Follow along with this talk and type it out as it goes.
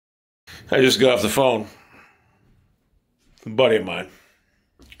I just got off the phone with a buddy of mine.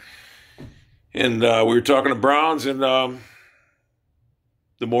 And we were talking to Browns, and the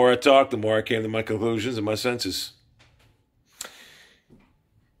more I talked, the more I came to my conclusions and my senses.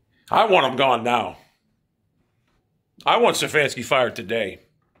 I want him gone now. I want Stefanski fired today.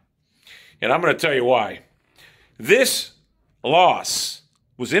 And I'm going to tell you why. This loss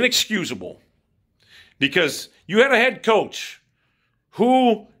was inexcusable because you had a head coach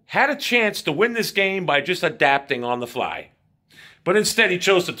who had a chance to win this game by just adapting on the fly. But instead, he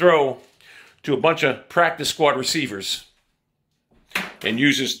chose to throw to a bunch of practice squad receivers and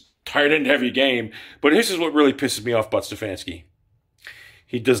use his tight end heavy game. But this is what really pisses me off about Stefanski.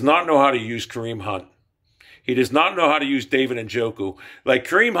 He does not know how to use Kareem Hunt. He does not know how to use David Njoku. Like,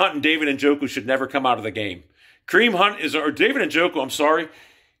 Kareem Hunt and David Njoku should never come out of the game. Kareem Hunt is our, David Njoku, I'm sorry,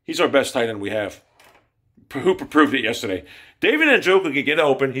 he's our best tight end we have. Hooper proved it yesterday. David Njoku can get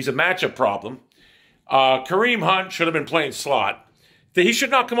open. He's a matchup problem. Kareem Hunt should have been playing slot. He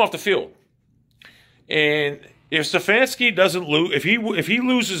should not come off the field. And if Stefanski doesn't lose, if he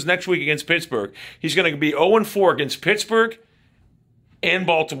loses next week against Pittsburgh, he's going to be 0-4 against Pittsburgh and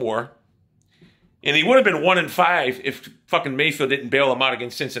Baltimore. And he would have been 1-5 if fucking Mayfield didn't bail him out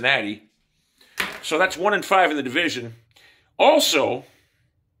against Cincinnati. So that's 1-5 in the division. Also,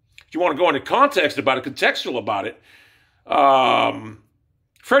 if you want to go into context about it, contextual about it,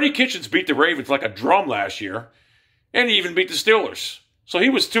 Freddie Kitchens beat the Ravens like a drum last year, and he even beat the Steelers. So he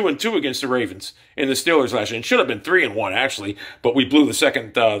was 2-2 against the Ravens in the Steelers last year. And should have been 3-1 actually, but we blew the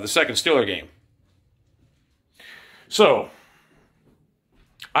second Steeler game. So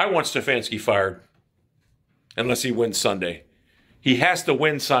I want Stefanski fired unless he wins Sunday. He has to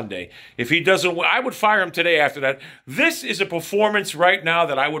win Sunday. If he doesn't win, I would fire him today after that. This is a performance right now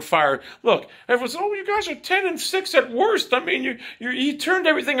that I would fire. Look, everyone's, oh, you guys are 10-6 at worst. I mean, he turned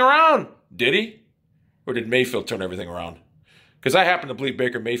everything around. Did he? Or did Mayfield turn everything around? Because I happen to believe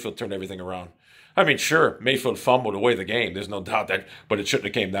Baker Mayfield turned everything around. I mean, sure, Mayfield fumbled away the game. There's no doubt that, but it shouldn't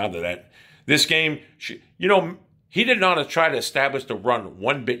have came down to that. This game, you know, he did not try to establish the run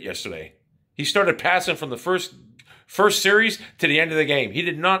one bit yesterday. He started passing from the first series to the end of the game. He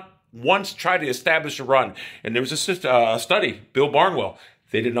did not once try to establish a run. And there was a study, Bill Barnwell.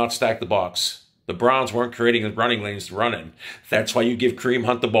 They did not stack the box. The Browns weren't creating running lanes to run in. That's why you give Kareem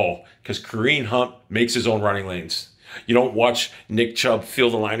Hunt the ball, because Kareem Hunt makes his own running lanes. You don't watch Nick Chubb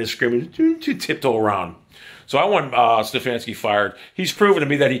field the line of scrimmage to tiptoe around. So I want Stefanski fired. He's proven to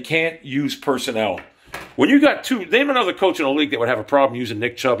me that he can't use personnel. When you got name another coach in the league that would have a problem using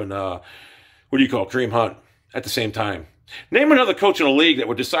Nick Chubb and, Kareem Hunt at the same time. Name another coach in the league that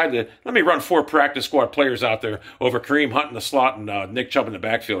would decide to, let me run 4 practice squad players out there over Kareem Hunt in the slot and Nick Chubb in the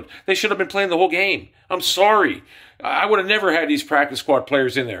backfield. They should have been playing the whole game. I'm sorry. I would have never had these practice squad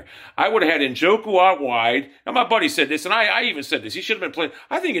players in there. I would have had Njoku out wide. And my buddy said this, and I even said this. He should have been playing.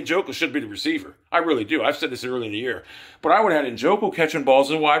 I think Njoku should be the receiver. I really do. I've said this early in the year. But I would have had Njoku catching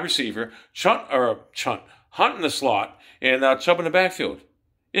balls as a wide receiver, Hunt in the slot, and Chubb in the backfield.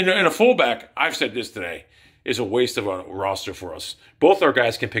 In a fullback, I've said this today, is a waste of a roster for us. Both our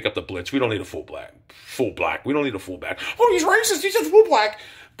guys can pick up the blitz. We don't need a full black. We don't need a fullback. Oh, he's racist. He's a full black.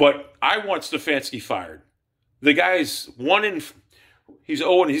 But I want Stefanski fired. The guy's he's going to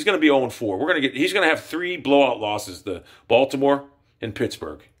be 0-4. He's going to have 3 blowout losses to Baltimore and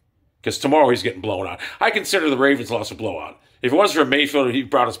Pittsburgh. Because tomorrow he's getting blown out. I consider the Ravens loss a blowout. If it wasn't for Mayfield and he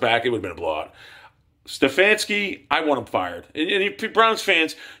brought us back, it would have been a blowout. Stefanski, I want him fired. And Browns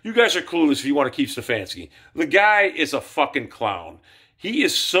fans, you guys are clueless if you want to keep Stefanski. The guy is a fucking clown. He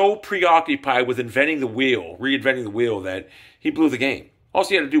is so preoccupied with reinventing the wheel, that he blew the game. All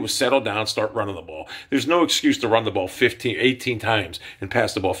he had to do was settle down, start running the ball. There's no excuse to run the ball 18 times and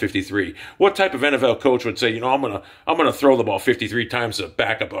pass the ball 53. What type of NFL coach would say, I'm gonna throw the ball 53 times to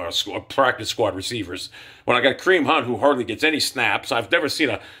back up our practice squad receivers? When I got Kareem Hunt, who hardly gets any snaps. I've never seen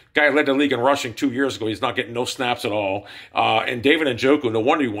a guy led the league in rushing 2 years ago. He's not getting no snaps at all. And David Njoku, no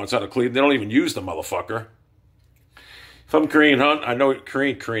wonder he wants out of Cleveland. They don't even use the motherfucker. If I'm Kareem Hunt, I know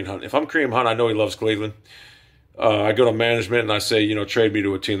Kareem Hunt. If I'm Kareem Hunt, I know he loves Cleveland. I go to management and I say, trade me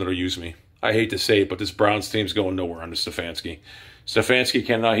to a team that'll use me. I hate to say it, but this Browns team's going nowhere under Stefanski.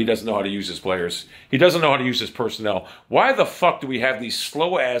 Stefanski he doesn't know how to use his players. He doesn't know how to use his personnel. Why the fuck do we have these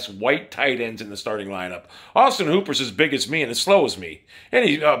slow-ass white tight ends in the starting lineup? Austin Hooper's as big as me and as slow as me. And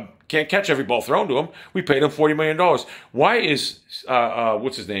he can't catch every ball thrown to him. We paid him $40 million. Why is,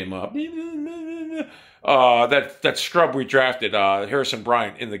 what's his name? That scrub we drafted, Harrison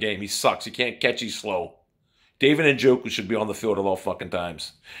Bryant, in the game. He sucks. He can't catch. He's slow. David Njoku should be on the field at all fucking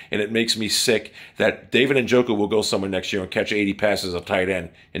times. And it makes me sick that David Njoku will go somewhere next year and catch 80 passes at tight end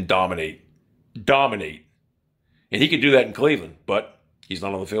and dominate. Dominate. And he could do that in Cleveland, but he's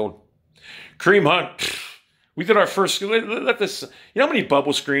not on the field. Kareem Hunt, we did our first, let this, you know how many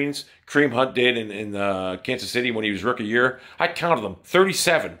bubble screens Kareem Hunt did in Kansas City when he was rookie year? I counted them,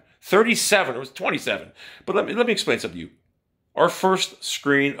 37. 37, it was 27. But let me explain something to you. Our first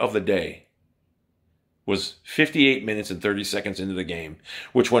screen of the day was 58 minutes and 30 seconds into the game,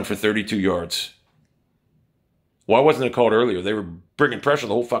 which went for 32 yards. Why wasn't it called earlier? They were bringing pressure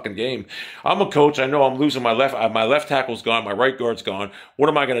the whole fucking game. I'm a coach. I know I'm losing my left tackle's gone. My right guard's gone. What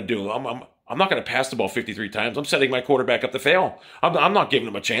am I going to do? I'm not going to pass the ball 53 times. I'm setting my quarterback up to fail. I'm not giving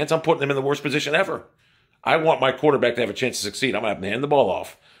him a chance. I'm putting him in the worst position ever. I want my quarterback to have a chance to succeed. I'm going to have to hand the ball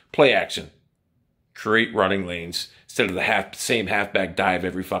off. Play action. Create running lanes instead of the same halfback dive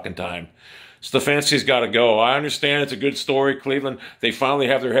every fucking time. Stefanski's got to go. I understand it's a good story. Cleveland, they finally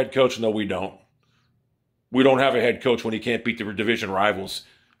have their head coach. No, we don't. We don't have a head coach when he can't beat the division rivals.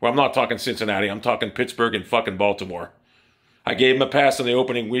 Well, I'm not talking Cincinnati. I'm talking Pittsburgh and fucking Baltimore. I gave him a pass in the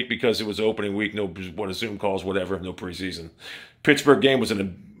opening week because it was opening week. No, what Zoom calls, whatever. No preseason. Pittsburgh game was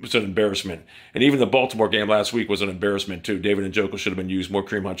an embarrassment. And even the Baltimore game last week was an embarrassment too. David Njoku should have been used more.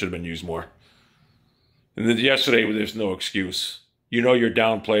 Kareem Hunt should have been used more. And then yesterday, there's no excuse. You know you're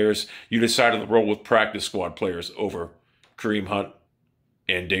down players. You decided to roll with practice squad players over Kareem Hunt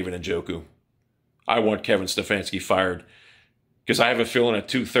and David Njoku. I want Kevin Stefanski fired because I have a feeling at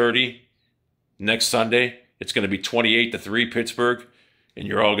 2:30 next Sunday, it's going to be 28-3 Pittsburgh, and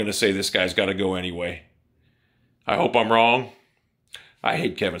you're all going to say this guy's got to go anyway. I hope I'm wrong. I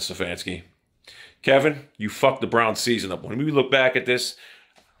hate Kevin Stefanski. Kevin, you fucked the Browns season up. When we look back at this,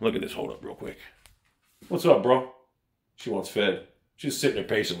 look at this. Hold up real quick. What's up, bro? She wants fed. She's sitting there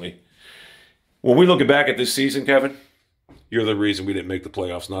patiently. When we look back at this season, Kevin, you're the reason we didn't make the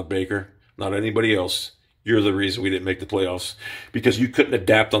playoffs, not Baker. Not anybody else. You're the reason we didn't make the playoffs because you couldn't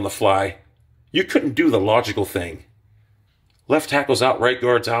adapt on the fly. You couldn't do the logical thing. Left tackle's out, right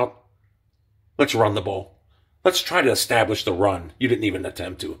guard's out. Let's run the ball. Let's try to establish the run. You didn't even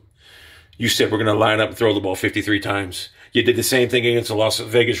attempt to. You said we're going to line up and throw the ball 53 times. You did the same thing against the Las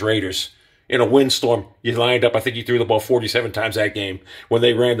Vegas Raiders. In a windstorm, you lined up. I think you threw the ball 47 times that game when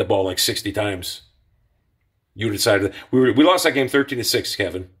they ran the ball like 60 times. You decided we lost that game 13-6,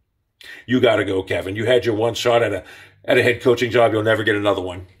 Kevin. You got to go, Kevin. You had your one shot at a head coaching job. You'll never get another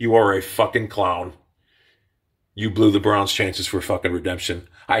one. You are a fucking clown. You blew the Browns' chances for fucking redemption.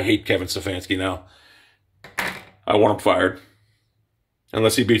 I hate Kevin Stefanski now. I want him fired.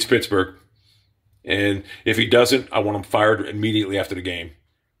 Unless he beats Pittsburgh. And if he doesn't, I want him fired immediately after the game.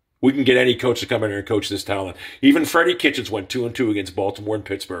 We can get any coach to come in here and coach this talent. Even Freddie Kitchens went 2-2 against Baltimore and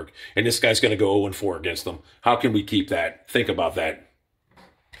Pittsburgh. And this guy's going to go 0-4 against them. How can we keep that? Think about that.